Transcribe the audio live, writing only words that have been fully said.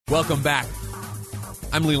Welcome back.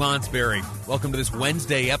 I'm Lee Lonsberry. Welcome to this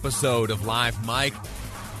Wednesday episode of Live Mike,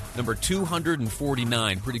 number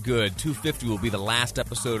 249. Pretty good. 250 will be the last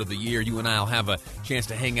episode of the year. You and I will have a chance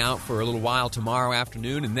to hang out for a little while tomorrow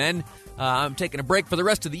afternoon, and then I'm taking a break for the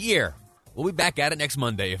rest of the year. We'll be back at it next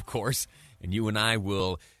Monday, of course, and you and I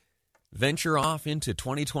will venture off into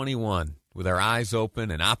 2021 with our eyes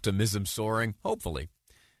open and optimism soaring, hopefully,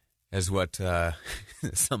 as what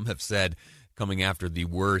some have said, coming after the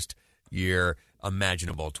worst year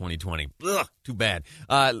imaginable, 2020. Ugh, too bad.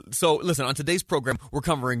 So listen, on today's program, we're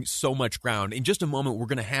covering so much ground. In just a moment, we're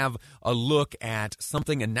going to have a look at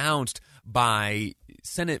something announced by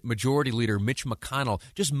Senate Majority Leader Mitch McConnell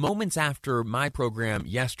just moments after my program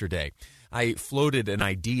yesterday. I floated an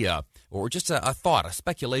idea, or just a thought, a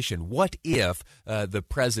speculation. What if the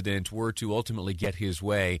president were to ultimately get his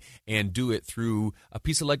way and do it through a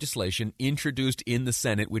piece of legislation introduced in the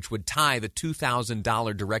Senate, which would tie the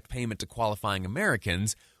 $2,000 direct payment to qualifying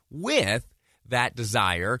Americans with that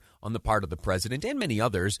desire on the part of the president and many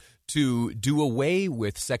others to do away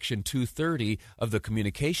with Section 230 of the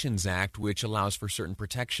Communications Act, which allows for certain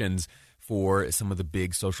protections for some of the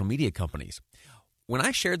big social media companies. When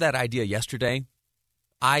I shared that idea yesterday,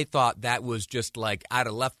 I thought that was just like out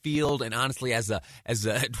of left field. And honestly, as a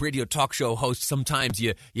radio talk show host, sometimes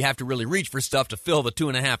you have to really reach for stuff to fill the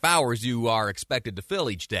 2.5 hours you are expected to fill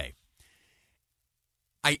each day.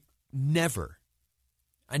 I never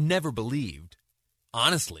believed,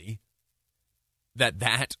 honestly,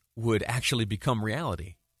 that would actually become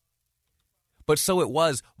reality. But so it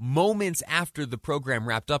was. Moments after the program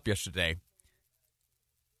wrapped up yesterday,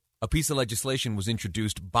 a piece of legislation was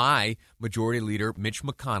introduced by Majority Leader Mitch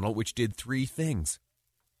McConnell, which did three things.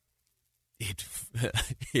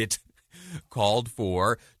 It called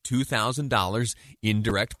for $2,000 in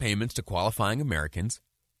direct payments to qualifying Americans.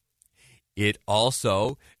 It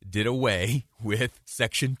also did away with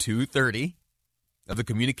Section 230 of the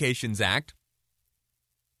Communications Act.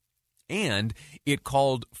 And it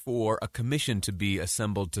called for a commission to be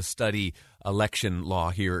assembled to study election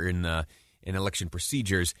law here in election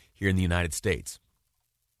procedures here in the United States.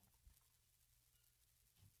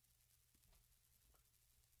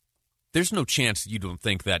 There's no chance you don't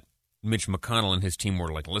think that Mitch McConnell and his team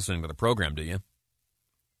were like listening to the program, do you?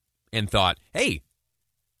 And thought, hey,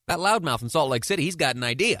 that loudmouth in Salt Lake City, he's got an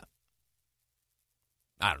idea.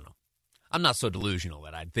 I don't know. I'm not so delusional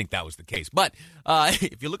that I'd think that was the case. But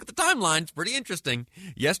if you look at the timeline, it's pretty interesting.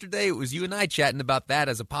 Yesterday, it was you and I chatting about that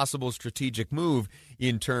as a possible strategic move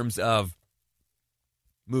in terms of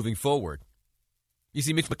moving forward. You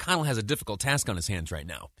see, Mitch McConnell has a difficult task on his hands right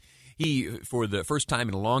now. He, for the first time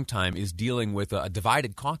in a long time, is dealing with a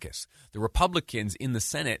divided caucus. The Republicans in the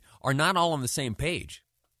Senate are not all on the same page.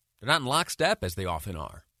 They're not in lockstep, as they often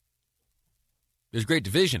are. There's great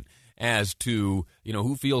division as to,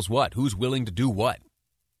 who feels what, who's willing to do what,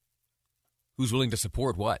 who's willing to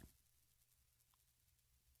support what.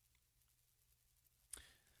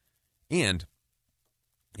 And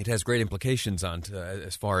it has great implications on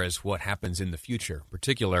as far as what happens in the future,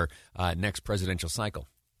 particular next presidential cycle.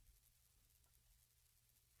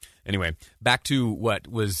 Anyway, back to what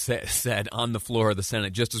was said on the floor of the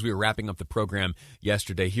Senate just as we were wrapping up the program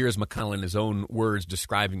yesterday. Here's McConnell in his own words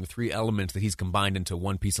describing the three elements that he's combined into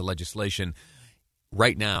one piece of legislation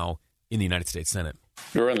right now in the United States Senate.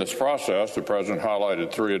 During this process, the President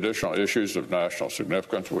highlighted three additional issues of national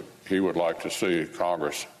significance he would like to see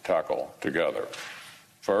Congress tackle together.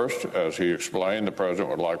 First, as he explained, the President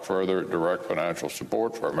would like further direct financial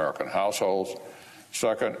support for American households.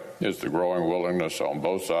 Second is the growing willingness on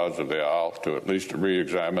both sides of the aisle to at least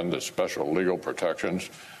re-examine the special legal protections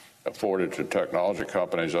afforded to technology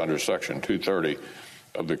companies under Section 230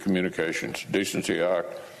 of the Communications Decency Act,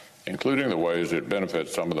 including the ways it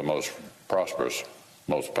benefits some of the most prosperous,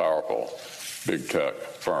 most powerful big tech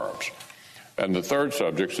firms. And the third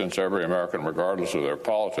subject, since every American, regardless of their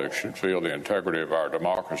politics, should feel the integrity of our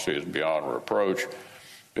democracy is beyond reproach,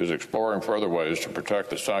 is exploring further ways to protect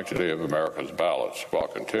the sanctity of America's ballots while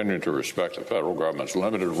continuing to respect the federal government's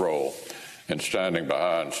limited role in standing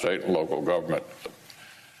behind state and local government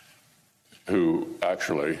who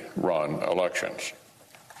actually run elections.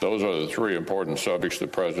 Those are the three important subjects the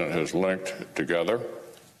President has linked together.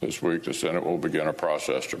 This week, the Senate will begin a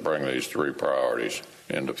process to bring these three priorities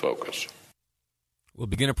into focus. We'll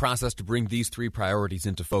begin a process to bring these three priorities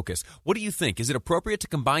into focus. What do you think? Is it appropriate to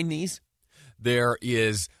combine these? There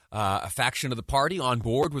is a faction of the party on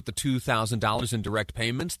board with the $2,000 in direct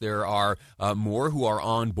payments. There are more who are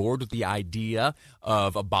on board with the idea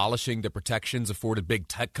of abolishing the protections afforded big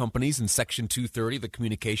tech companies in Section 230 of the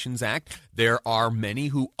Communications Act. There are many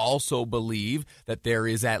who also believe that there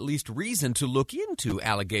is at least reason to look into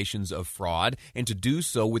allegations of fraud and to do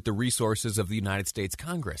so with the resources of the United States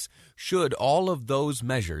Congress. Should all of those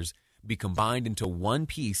measures be combined into one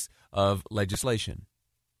piece of legislation?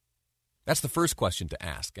 That's the first question to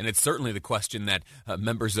ask, and it's certainly the question that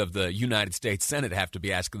members of the United States Senate have to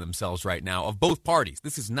be asking themselves right now of both parties.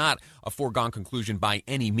 This is not a foregone conclusion by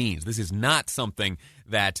any means. This is not something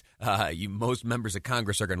that most members of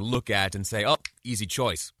Congress are going to look at and say, oh, easy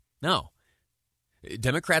choice. No.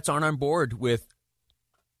 Democrats aren't on board with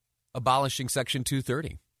abolishing Section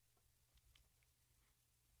 230.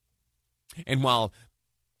 And while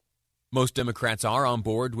most Democrats are on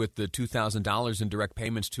board with the $2,000 in direct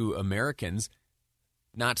payments to Americans,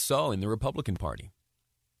 not so in the Republican Party.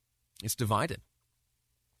 It's divided.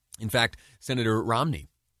 In fact, Senator Romney,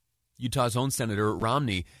 Utah's own Senator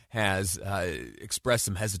Romney, has expressed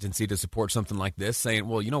some hesitancy to support something like this, saying,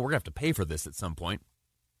 well, we're going to have to pay for this at some point.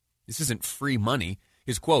 This isn't free money.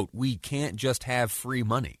 His quote, we can't just have free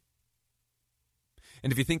money.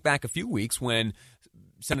 And if you think back a few weeks when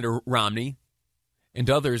Senator Romney and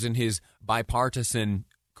others in his bipartisan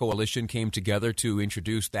coalition came together to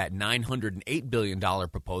introduce that $908 billion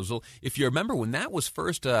proposal. If you remember, when that was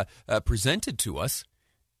first presented to us,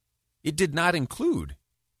 it did not include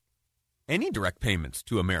any direct payments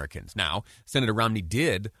to Americans. Now, Senator Romney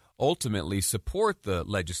did ultimately support the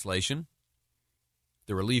legislation,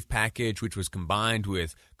 the relief package, which was combined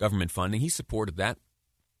with government funding. He supported that.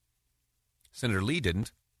 Senator Lee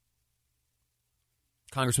didn't.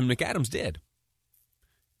 Congressman McAdams did.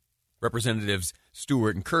 Representatives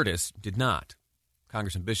Stewart and Curtis did not.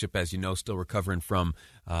 Congressman Bishop, as you know, still recovering from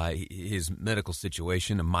his medical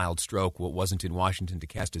situation, a mild stroke, wasn't in Washington to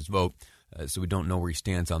cast his vote, so we don't know where he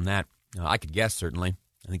stands on that. I could guess, certainly.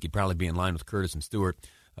 I think he'd probably be in line with Curtis and Stewart,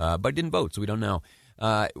 but he didn't vote, so we don't know.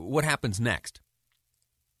 What happens next?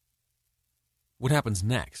 What happens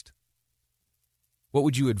next? What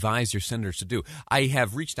would you advise your senators to do? I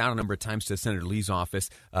have reached out a number of times to Senator Lee's office.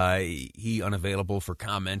 He unavailable for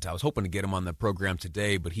comment. I was hoping to get him on the program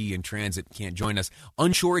today, but he in transit can't join us.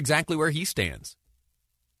 Unsure exactly where he stands.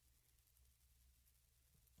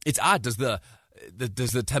 It's odd. Does the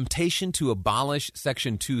temptation to abolish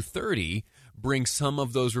Section 230 bring some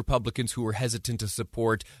of those Republicans who were hesitant to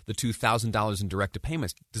support the $2,000 in direct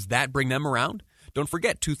payments? Does that bring them around? Don't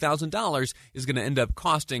forget, $2,000 is going to end up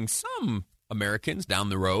costing some Americans down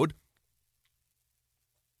the road,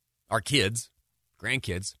 our kids,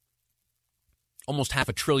 grandkids, almost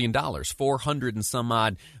 $500 billion, 400 and some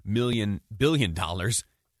odd billion dollars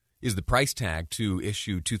is the price tag to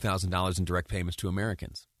issue $2,000 in direct payments to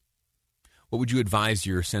Americans. What would you advise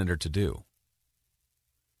your senator to do?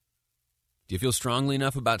 Do you feel strongly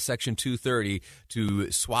enough about Section 230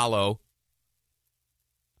 to swallow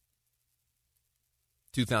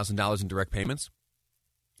 $2,000 in direct payments?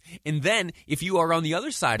 And then, if you are on the other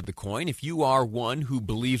side of the coin, if you are one who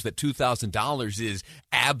believes that $2,000 is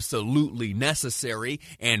absolutely necessary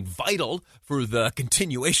and vital for the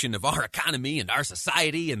continuation of our economy and our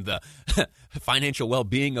society and the financial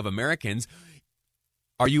well-being of Americans,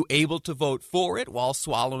 are you able to vote for it while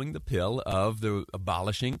swallowing the pill of the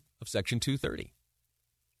abolishing of Section 230?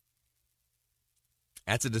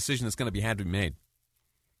 That's a decision that's going to have to be made.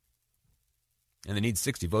 And they need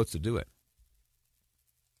 60 votes to do it.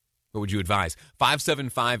 What would you advise?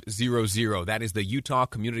 57500. That is the Utah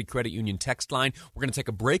Community Credit Union text line. We're going to take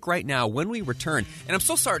a break right now. When we return, and I'm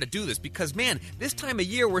so sorry to do this because, man, this time of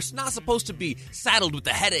year we're not supposed to be saddled with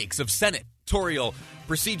the headaches of senatorial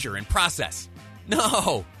procedure and process.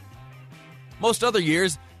 No. Most other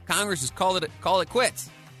years, Congress just call it quits.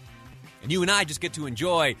 And you and I just get to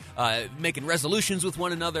enjoy making resolutions with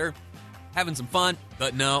one another, having some fun.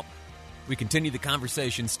 But no, we continue the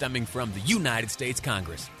conversation stemming from the United States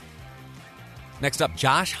Congress. Next up,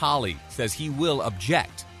 Josh Hawley says he will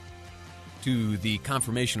object to the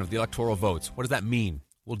confirmation of the electoral votes. What does that mean?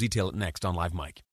 We'll detail it next on Live Mike.